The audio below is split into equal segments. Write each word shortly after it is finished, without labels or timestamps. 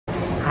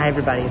Hi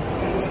everybody.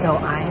 So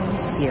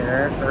I'm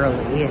here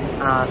early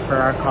for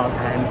our call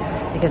time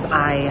because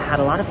I had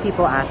a lot of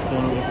people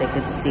asking if they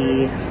could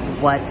see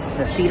what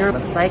the theater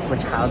looks like,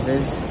 which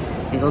houses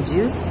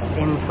Beetlejuice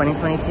in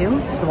 2022.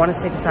 I wanted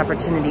to take this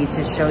opportunity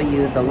to show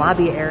you the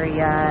lobby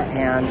area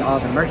and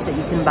all the merch that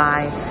you can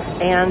buy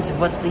and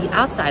what the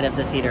outside of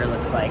the theater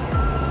looks like.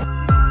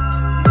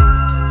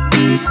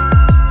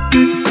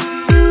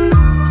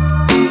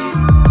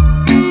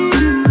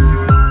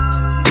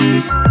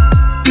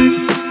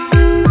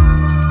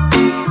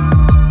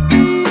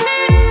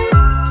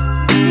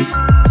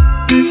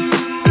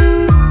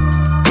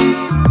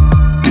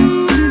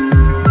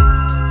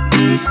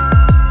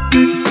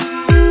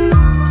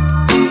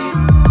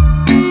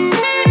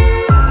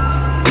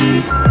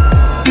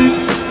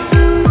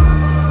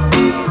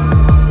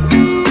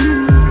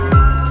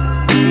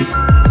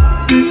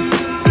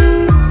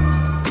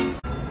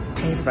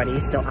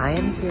 So I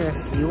am here a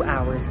few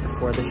hours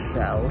before the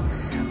show.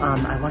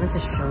 I wanted to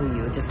show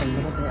you just a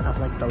little bit of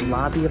like the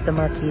lobby of the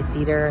Marquis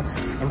Theater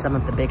and some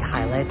of the big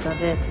highlights of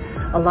it.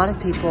 A lot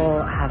of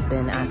people have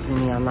been asking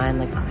me online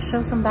like, oh,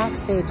 show some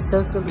backstage,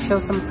 show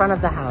some front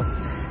of the house.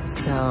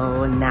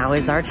 So now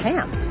is our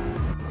chance.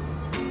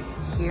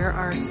 Here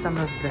are some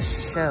of the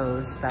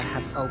shows that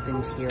have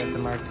opened here at the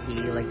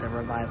Marquis, like the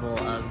revival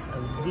of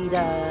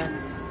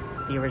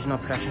Evita, the original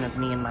production of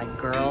Me and My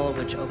Girl,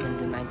 which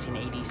opened in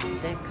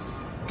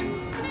 1986.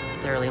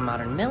 Thoroughly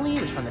Modern Millie,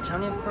 which won the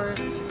Tony, of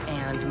course,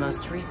 and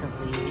most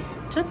recently,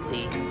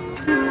 Tootsie.